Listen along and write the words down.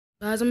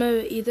Guys, I'm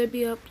gonna either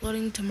be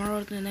uploading tomorrow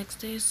or the next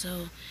day,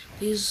 so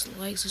please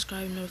like,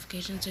 subscribe, and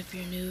notifications if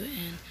you're new,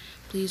 and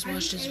please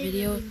watch this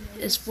video.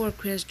 It's for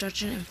career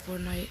instruction and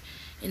Fortnite.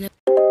 And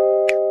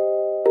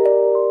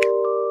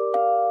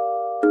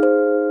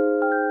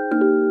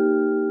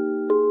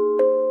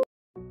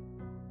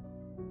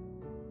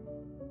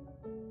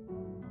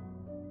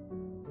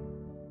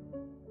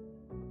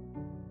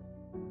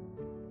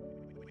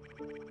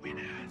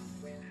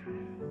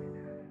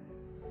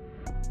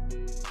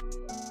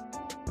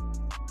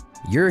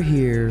You're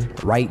here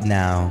right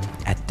now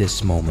at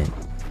this moment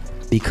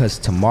because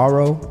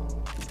tomorrow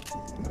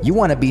you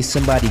want to be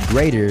somebody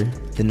greater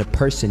than the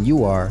person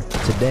you are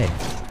today.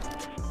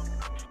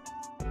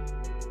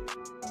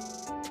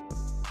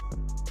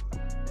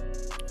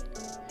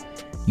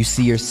 You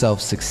see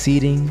yourself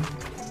succeeding,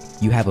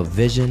 you have a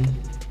vision,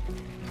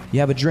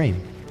 you have a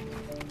dream.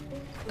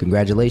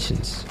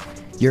 Congratulations.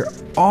 You're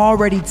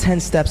already 10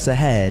 steps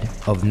ahead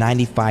of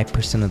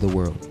 95% of the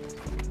world.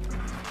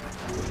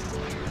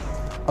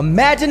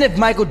 Imagine if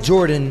Michael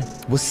Jordan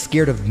was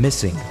scared of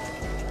missing.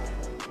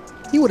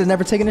 He would have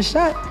never taken a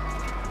shot.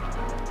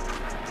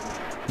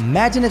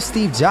 Imagine if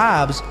Steve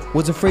Jobs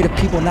was afraid of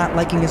people not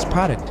liking his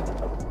product.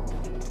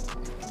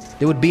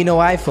 There would be no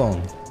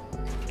iPhone.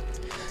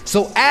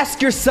 So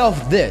ask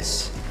yourself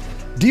this: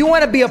 do you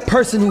want to be a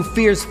person who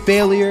fears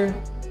failure?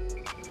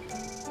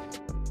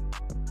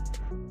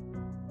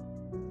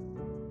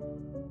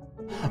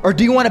 Or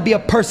do you want to be a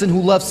person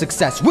who loves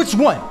success? Which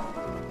one?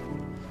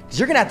 Because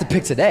you're going to have to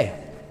pick today.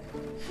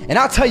 And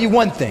I'll tell you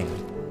one thing: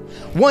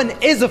 one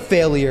is a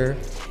failure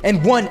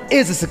and one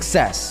is a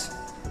success.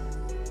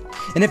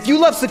 And if you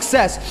love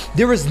success,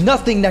 there is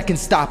nothing that can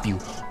stop you.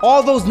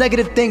 All those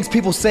negative things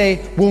people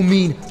say will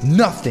mean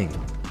nothing.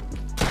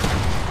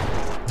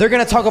 They're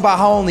gonna talk about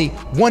how only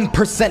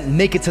 1%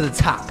 make it to the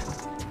top.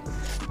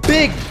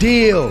 Big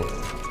deal.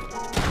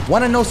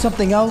 Wanna know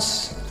something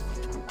else?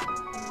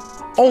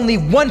 Only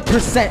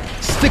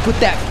 1% stick with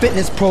that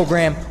fitness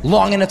program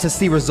long enough to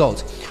see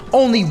results.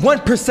 Only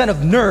 1% of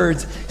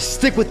nerds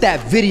stick with that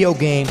video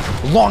game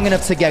long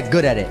enough to get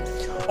good at it.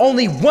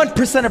 Only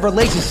 1% of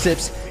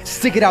relationships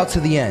stick it out to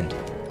the end.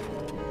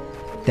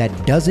 That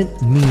doesn't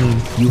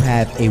mean you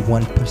have a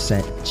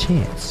 1%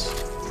 chance.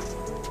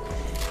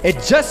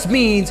 It just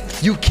means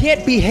you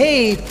can't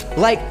behave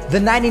like the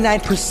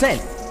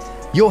 99%.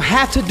 You'll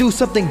have to do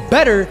something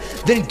better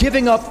than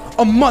giving up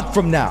a month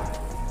from now.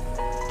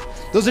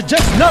 Those are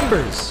just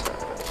numbers.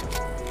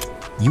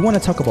 You want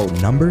to talk about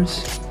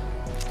numbers?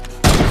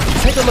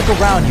 Take a look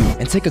around you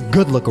and take a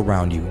good look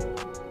around you.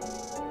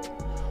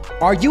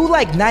 Are you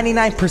like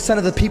 99%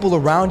 of the people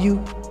around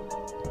you?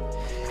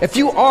 If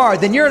you are,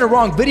 then you're in the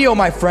wrong video,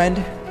 my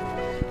friend.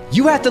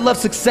 You have to love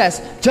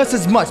success just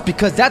as much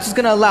because that's what's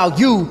gonna allow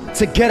you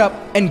to get up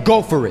and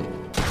go for it.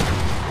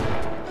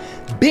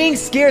 Being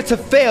scared to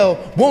fail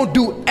won't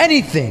do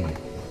anything.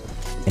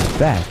 In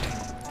fact,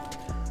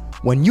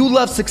 when you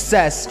love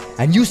success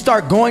and you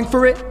start going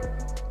for it,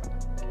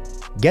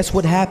 guess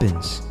what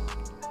happens?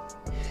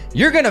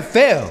 You're gonna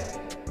fail.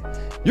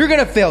 You're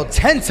gonna fail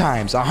 10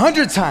 times,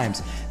 100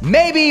 times,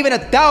 maybe even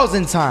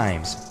 1,000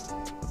 times.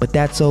 But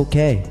that's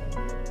okay.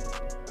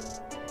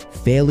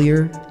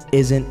 Failure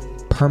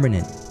isn't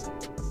permanent.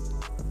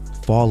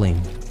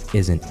 Falling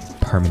isn't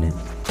permanent.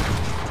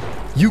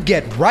 You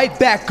get right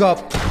back up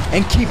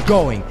and keep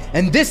going.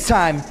 And this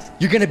time,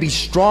 you're gonna be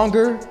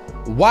stronger,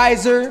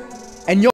 wiser, and you'll